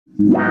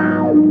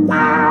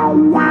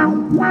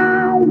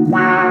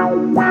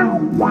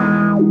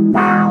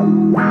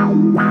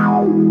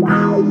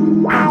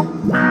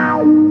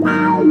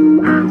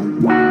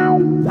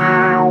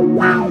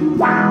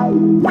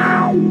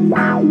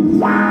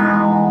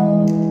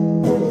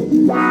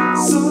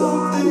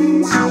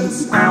Something's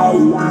just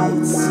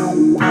alright, so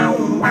you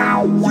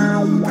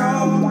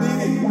got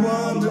me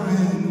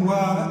wondering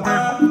why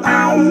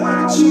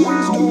I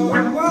changed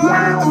or why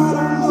I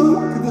don't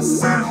look the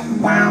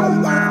same. Why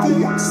I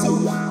think so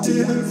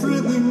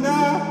differently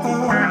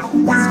now.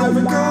 It's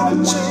never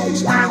gonna change,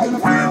 I'm gonna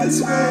feel this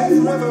way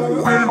forever.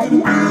 Are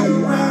you gonna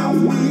be around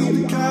me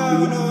to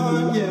count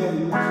on? Yeah,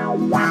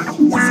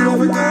 it's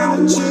never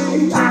gonna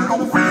change, I'm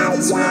gonna feel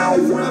this way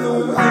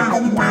forever.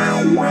 Are you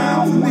gonna be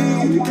around me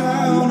to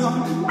count on?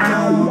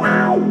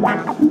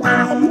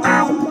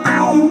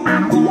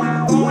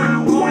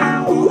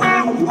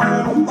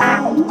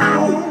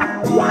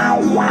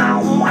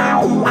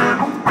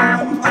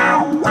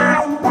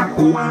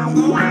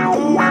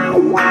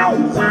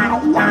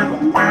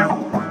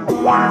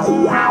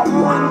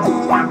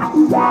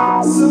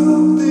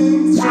 Some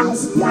things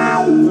just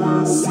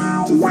never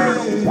seem to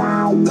fade.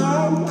 I'm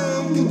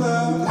thinking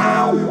about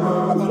how we were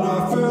on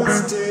our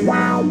first date. You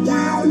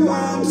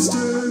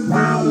understood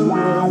the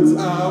words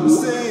I was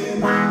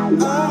saying. I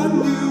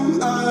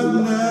knew I'd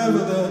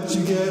never let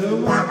you get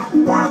away.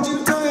 Would you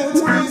dance,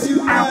 please you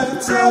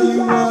right, tell you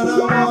what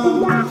I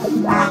want.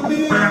 Meet me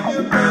in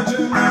your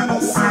bedroom and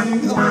I'll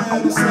sing a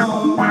little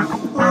song.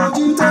 Would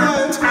you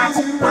dance, please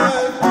you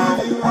right,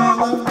 give you all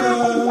I've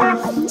got.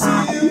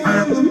 See you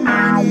in the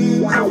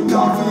morning,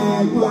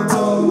 coffee will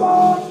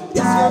talk. It's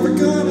never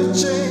gonna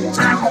change,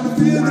 I'm gonna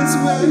feel this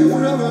way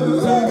forever.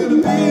 Are you gonna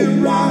be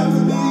around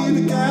for me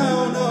to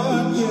count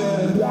on?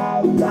 Yeah,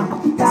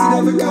 it's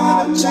never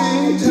gonna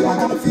change, am I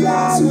gonna feel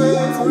this way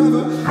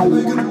forever? Are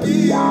you gonna be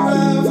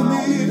around for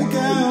me to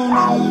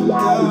count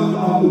on?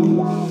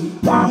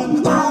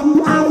 Count on.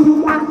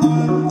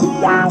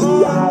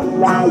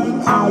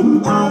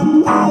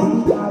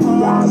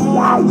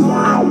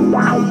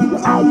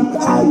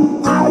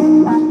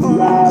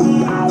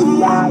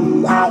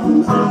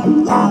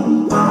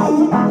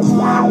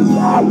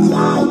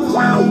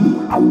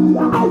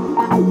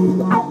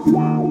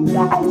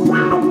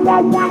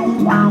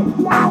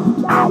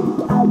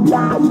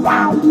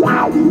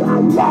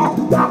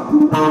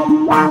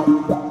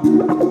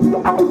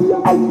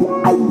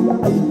 Yeah.